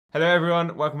Hello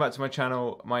everyone, welcome back to my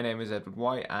channel. My name is Edward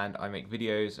White and I make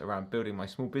videos around building my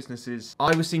small businesses.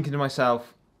 I was thinking to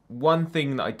myself, one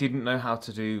thing that I didn't know how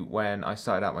to do when I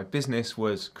started out my business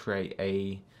was create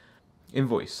a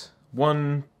invoice.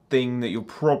 One thing that you're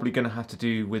probably going to have to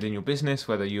do within your business,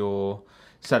 whether you're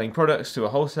selling products to a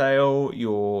wholesale,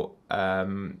 you're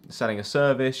selling a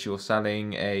service, you're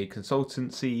selling a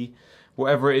consultancy,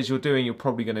 whatever it is you're doing, you're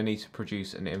probably going to need to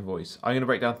produce an invoice. I'm going to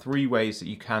break down 3 ways that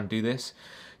you can do this,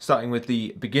 starting with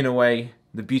the beginner way,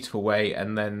 the beautiful way,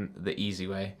 and then the easy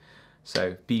way.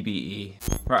 So BBE.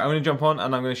 Right, I'm going to jump on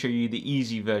and I'm going to show you the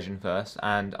easy version first,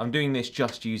 and I'm doing this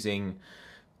just using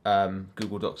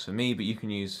Google Docs for me, but you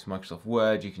can use Microsoft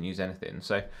Word, you can use anything.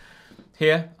 So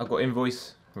here I've got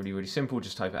invoice, really simple,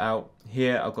 just type it out.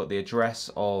 Here I've got the address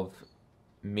of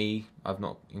me. I've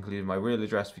not included my real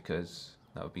address because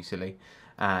that would be silly.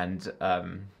 And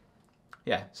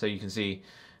yeah, so you can see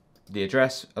the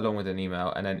address along with an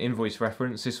email, and then invoice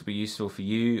reference. This will be useful for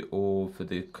you or for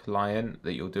the client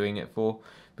that you're doing it for,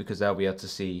 because they'll be able to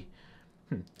see,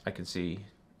 I can see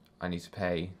I need to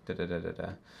pay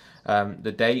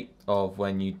the date of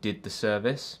when you did the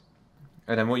service.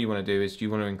 And then what you want to do is you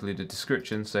want to include a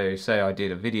description. So say I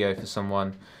did a video for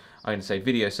someone, I'm going to say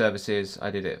video services,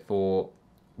 I did it for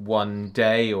 1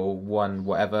 day or one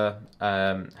whatever,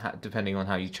 depending on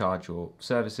how you charge your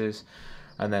services.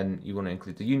 And then you want to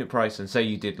include the unit price, and say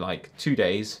you did like 2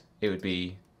 days, it would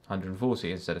be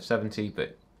 140 instead of 70,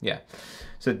 but yeah.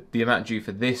 So the amount due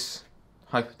for this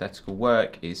hypothetical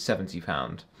work is £70.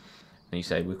 And you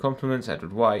say, with compliments,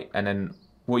 Edward White, and then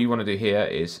what you want to do here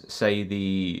is say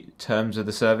the terms of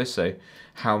the service, so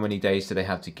how many days do they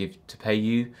have to give to pay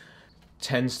you.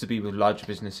 Tends to be with large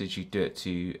businesses, you do it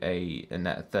to a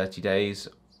net of 30 days,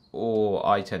 or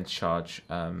I tend to charge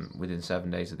within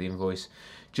 7 days of the invoice,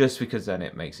 just because then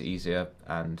it makes it easier.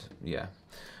 And yeah,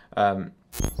 what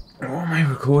am I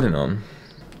recording on?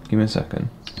 Give me a second.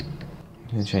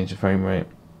 I'm gonna change the frame rate.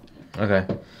 Okay,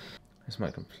 this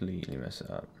might completely mess it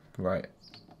up. Right,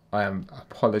 I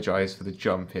apologise for the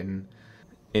jump in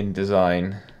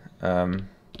design.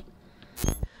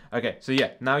 Okay, so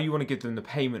yeah, now you want to give them the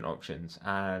payment options,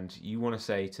 and you want to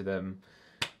say to them,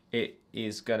 it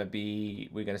is going to be,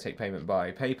 we're going to take payment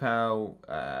by PayPal,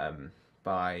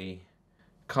 by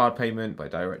card payment, by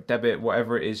direct debit,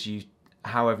 whatever it is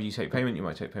however you take payment. You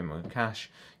might take payment with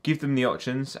cash. Give them the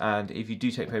options, and if you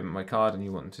do take payment by card and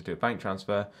you want them to do a bank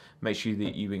transfer, make sure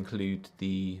that you include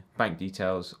the bank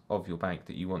details of your bank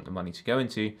that you want the money to go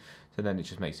into, so then it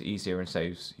just makes it easier and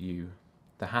saves you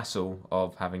the hassle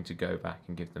of having to go back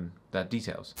and give them their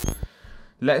details.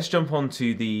 Let's jump on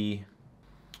to the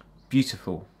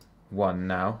beautiful one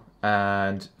now.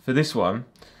 And for this one,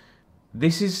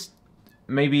 this is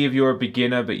maybe if you're a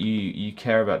beginner but you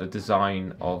care about the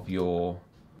design of your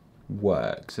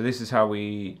work. So this is how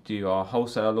we do our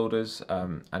wholesale orders,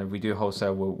 and if we do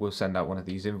wholesale, we'll send out one of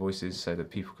these invoices so that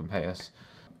people can pay us.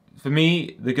 For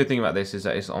me, the good thing about this is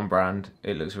that it's on brand,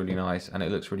 it looks really nice, and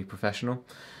it looks really professional.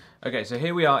 Okay, so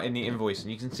here we are in the invoice,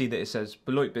 and you can see that it says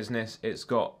Beloit Business. It's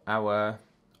got our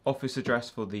office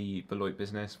address for the Beloit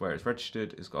business, where it's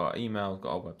registered. It's got our email,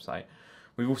 got our website.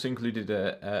 We've also included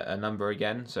a number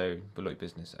again, so Beloit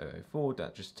Business 004,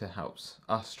 that just to help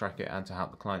us track it and to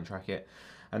help the client track it.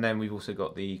 And then we've also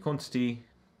got the quantity,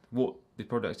 what the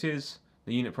product is,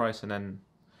 the unit price, and then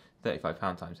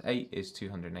 £35 times 8 is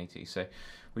 280. So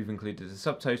we've included the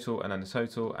subtotal and then the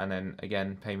total, and then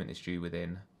again, payment is due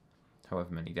within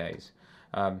however many days.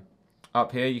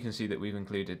 Up here you can see that we've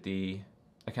included the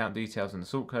account details and the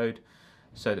sort code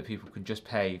so that people can just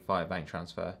pay via bank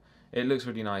transfer. It looks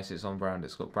really nice, it's on brand,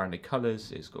 it's got branded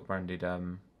colours, it's got branded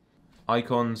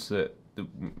icons that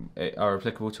are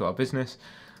applicable to our business.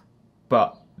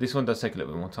 But this one does take a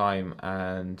little bit more time,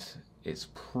 and it's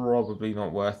probably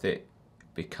not worth it,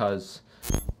 because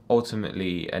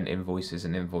ultimately an invoice is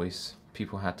an invoice.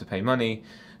 People had to pay money.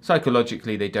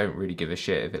 Psychologically, they don't really give a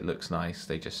shit if it looks nice.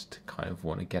 They just kind of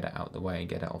want to get it out the way and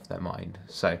get it off their mind.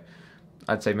 So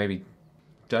I'd say maybe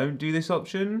don't do this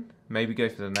option. Maybe go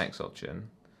for the next option.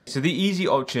 So the easy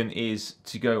option is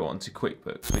to go on to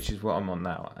QuickBooks, which is what I'm on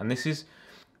now. And this is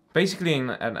basically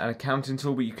an accounting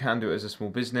tool, but you can do it as a small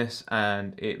business.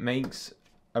 And it makes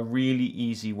a really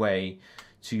easy way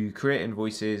to create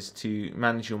invoices, to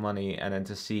manage your money, and then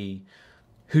to see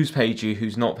who's paid you,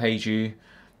 who's not paid you,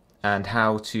 and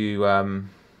how to,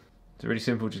 it's really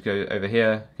simple, just go over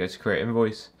here, go to create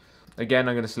invoice. Again,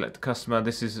 I'm going to select the customer.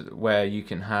 This is where you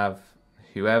can have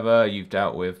whoever you've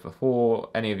dealt with before,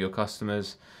 any of your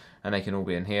customers, and they can all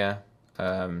be in here.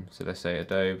 So let's say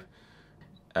Adobe,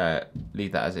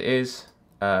 leave that as it is.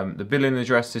 The billing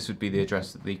address, this would be the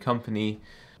address that the company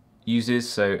uses.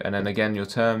 So, and then again, your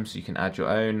terms, you can add your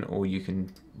own, or you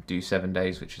can do 7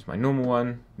 days, which is my normal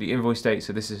one. The invoice date,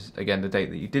 so this is again the date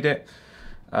that you did it.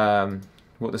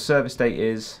 What the service date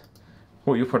is,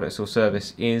 what your product or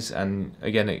service is, and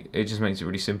again, it just makes it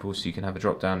really simple, so you can have a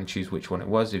drop down and choose which one it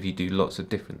was if you do lots of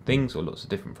different things or lots of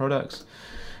different products.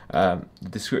 The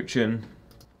description,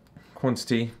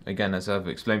 quantity, again, as I've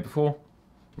explained before,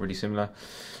 really similar.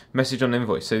 Message on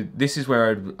invoice, so this is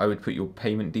where I would put your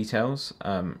payment details,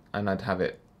 and I'd have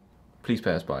it, please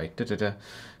pay us by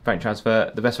bank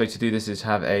transfer. The best way to do this is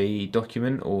have a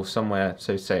document or somewhere,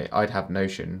 so say I'd have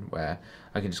Notion where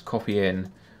I can just copy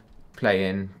in, play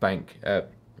in,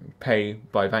 pay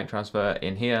by bank transfer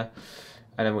in here,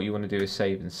 and then what you want to do is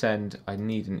save and send. I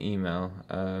need an email.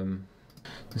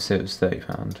 Let's say it was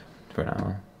 £30 for an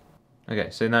hour. Okay,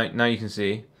 so now you can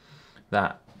see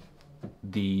that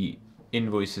the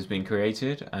invoice has been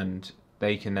created, and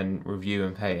they can then review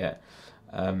and pay it,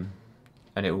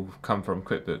 and it will come from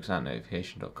QuickBooks at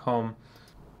notification.com.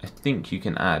 I think you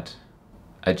can add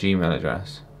a Gmail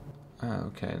address.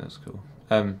 Oh, okay, that's cool.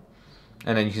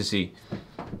 And then you can see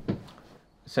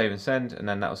save and send, and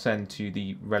then that will send to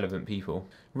the relevant people.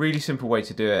 Really simple way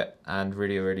to do it, and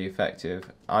really, really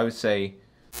effective. I would say,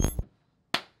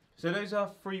 so those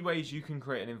are 3 ways you can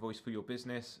create an invoice for your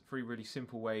business. 3 really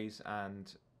simple ways,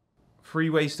 and 3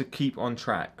 ways to keep on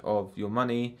track of your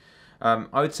money. I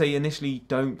would say initially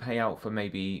don't pay out for,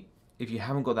 maybe if you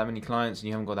haven't got that many clients and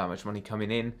you haven't got that much money coming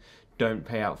in, don't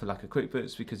pay out for like a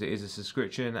QuickBooks, because it is a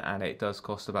subscription and it does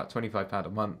cost about £25 a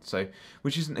month, so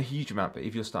which isn't a huge amount, but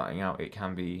if you're starting out it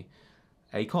can be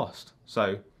a cost.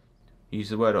 So use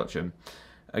the Word option.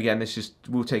 Again, this just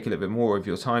will take a little bit more of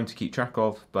your time to keep track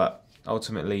of, but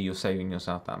ultimately you're saving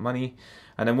yourself that money.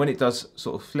 And then when it does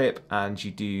sort of flip and you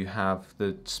do have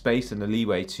the space and the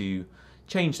leeway to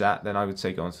change that, then I would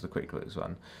say go onto the QuickBooks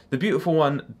one. The beautiful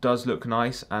one does look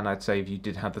nice, and I'd say if you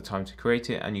did have the time to create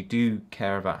it and you do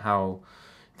care about how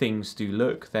things do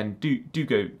look, then do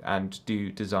go and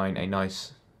do design a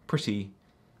nice, pretty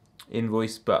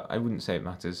invoice, but I wouldn't say it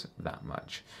matters that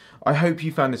much. I hope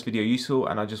you found this video useful,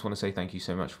 and I just want to say thank you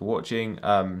so much for watching.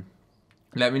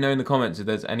 Let me know in the comments if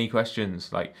there's any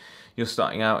questions, like you're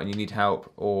starting out and you need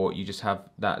help, or you just have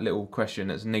that little question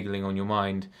that's niggling on your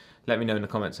mind. Let me know in the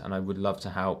comments, and I would love to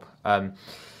help.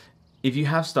 If you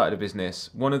have started a business,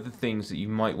 one of the things that you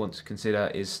might want to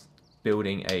consider is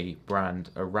building a brand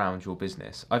around your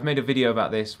business. I've made a video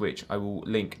about this, which I will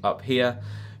link up here.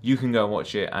 You can go and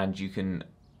watch it, and you can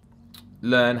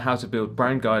learn how to build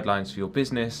brand guidelines for your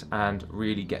business and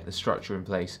really get the structure in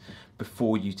place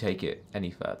before you take it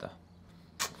any further.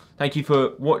 Thank you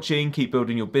for watching, keep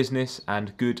building your business,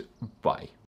 and goodbye.